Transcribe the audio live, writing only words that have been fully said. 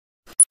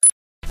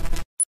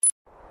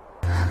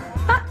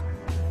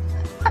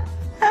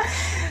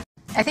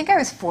I think I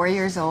was 4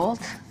 years old,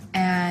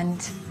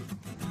 and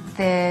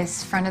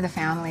this friend of the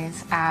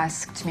family's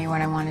asked me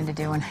what I wanted to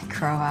do when I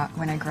grow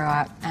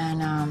up,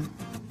 and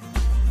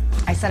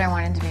I said I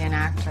wanted to be an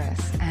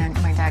actress, and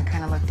my dad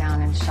kind of looked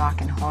down in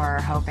shock and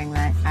horror, hoping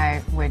that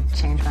I would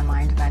change my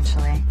mind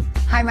eventually.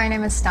 Hi, my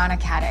name is Stana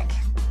Katic.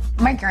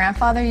 My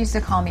grandfather used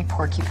to call me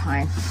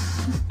Porcupine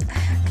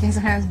because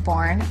when I was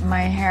born,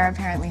 my hair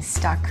apparently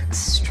stuck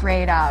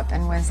straight up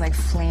and was like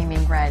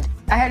flaming red.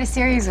 I had a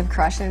series of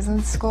crushes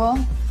in school,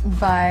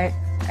 but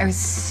I was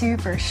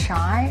super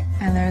shy,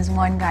 and there was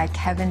one guy,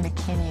 Kevin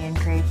McKinney, in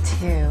grade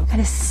 2. I had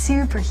a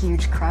super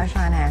huge crush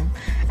on him.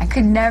 I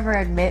could never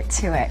admit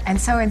to it, and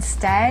so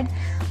instead,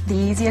 the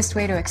easiest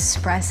way to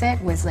express it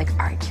was like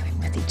arguing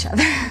with each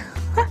other.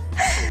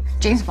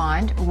 James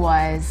Bond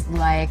was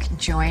like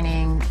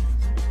joining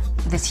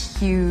this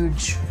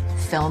huge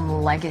film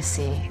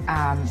legacy.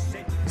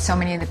 So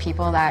many of the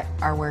people that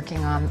are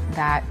working on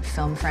that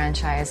film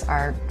franchise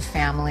are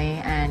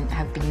family and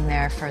have been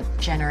there for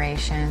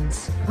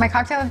generations. My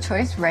cocktail of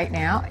choice right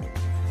now,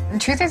 the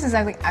truth is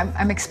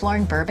I'm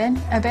exploring bourbon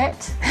a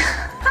bit.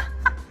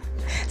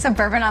 So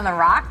bourbon on the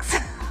rocks.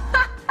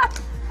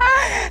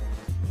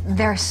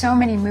 There are so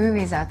many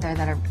movies out there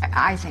that are,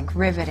 I think,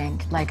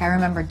 riveting. Like I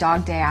remember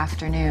Dog Day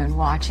Afternoon,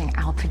 watching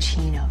Al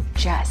Pacino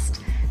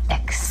just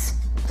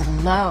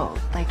explode.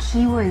 Like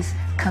he was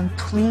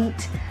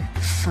complete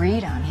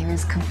freedom. He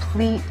was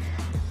complete,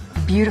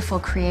 beautiful,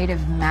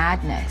 creative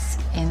madness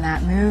in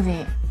that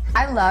movie.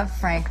 I love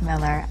Frank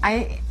Miller.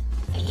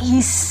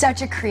 He's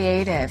such a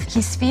creative.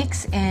 He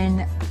speaks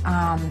in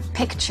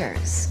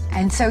pictures,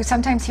 and so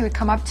sometimes he would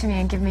come up to me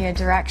and give me a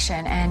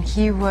direction, and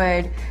he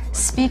would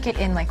speak it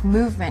in like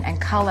movement and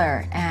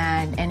color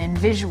and in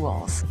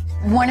visuals.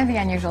 One of the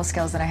unusual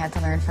skills that I had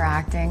to learn for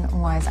acting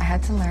was I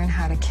had to learn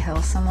how to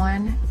kill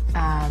someone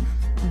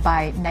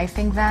by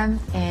knifing them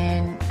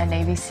in a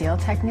Navy SEAL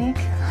technique.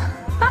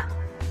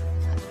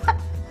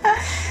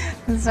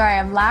 I'm sorry,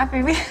 I'm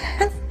laughing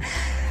because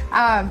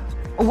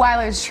while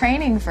I was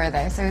training for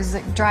this, I was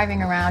like,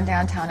 driving around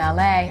downtown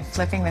LA,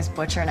 flipping this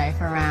butcher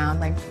knife around,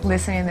 like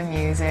listening to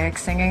music,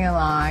 singing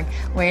along,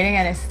 waiting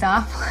at a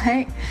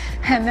stoplight,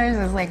 and there's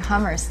this like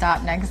Hummer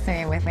stop next to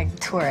me with like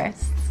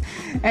tourists.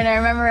 And I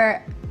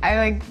remember I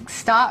like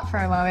stopped for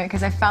a moment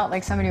because I felt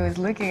like somebody was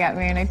looking at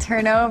me, and I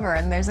turn over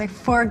and there's like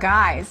 4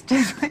 guys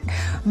just like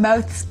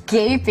mouths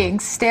gaping,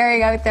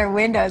 staring out their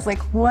windows like,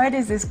 what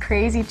is this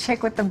crazy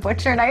chick with the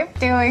butcher knife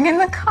doing in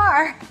the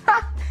car?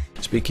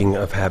 Speaking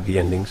of happy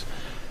endings,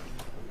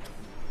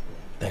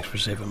 thanks for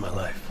saving my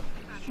life.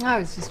 I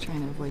was just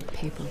trying to avoid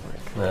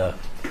paperwork.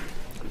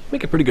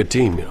 Make a pretty good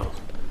team, you know.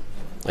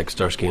 Like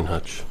Starsky and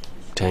Hutch,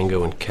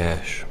 Tango and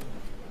Cash,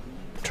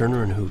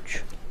 Turner and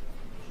Hooch.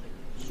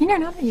 You know,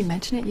 now that you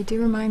mention it, you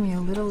do remind me a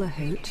little of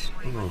Hooch.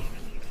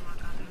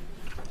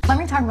 Let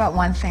me talk about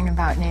one thing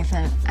about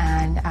Nathan's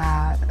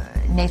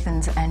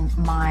and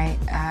my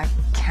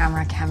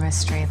camera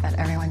chemistry that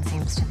everyone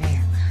seems to be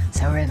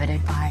so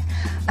riveted by.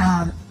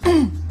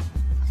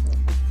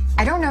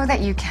 I don't know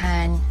that you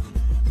can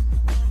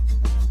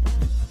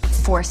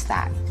force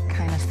that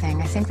kind of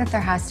thing. I think that there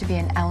has to be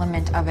an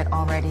element of it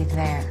already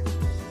there.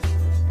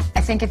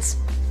 I think it's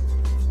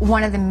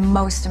one of the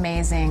most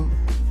amazing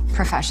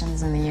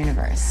professions in the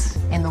universe,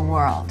 in the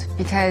world,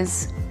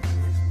 because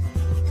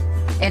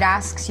it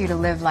asks you to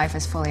live life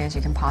as fully as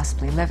you can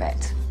possibly live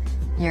it.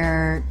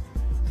 You're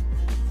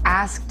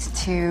asked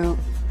to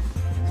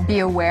be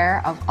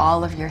aware of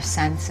all of your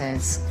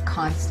senses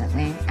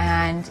constantly,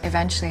 and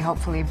eventually,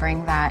 hopefully,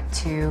 bring that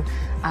to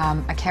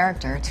a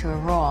character, to a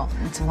role.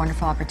 It's a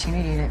wonderful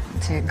opportunity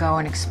to go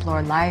and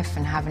explore life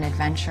and have an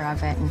adventure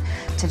of it, and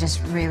to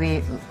just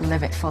really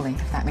live it fully,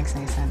 if that makes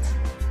any sense.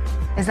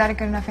 Is that a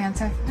good enough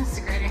answer? That's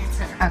a great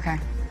answer. Okay.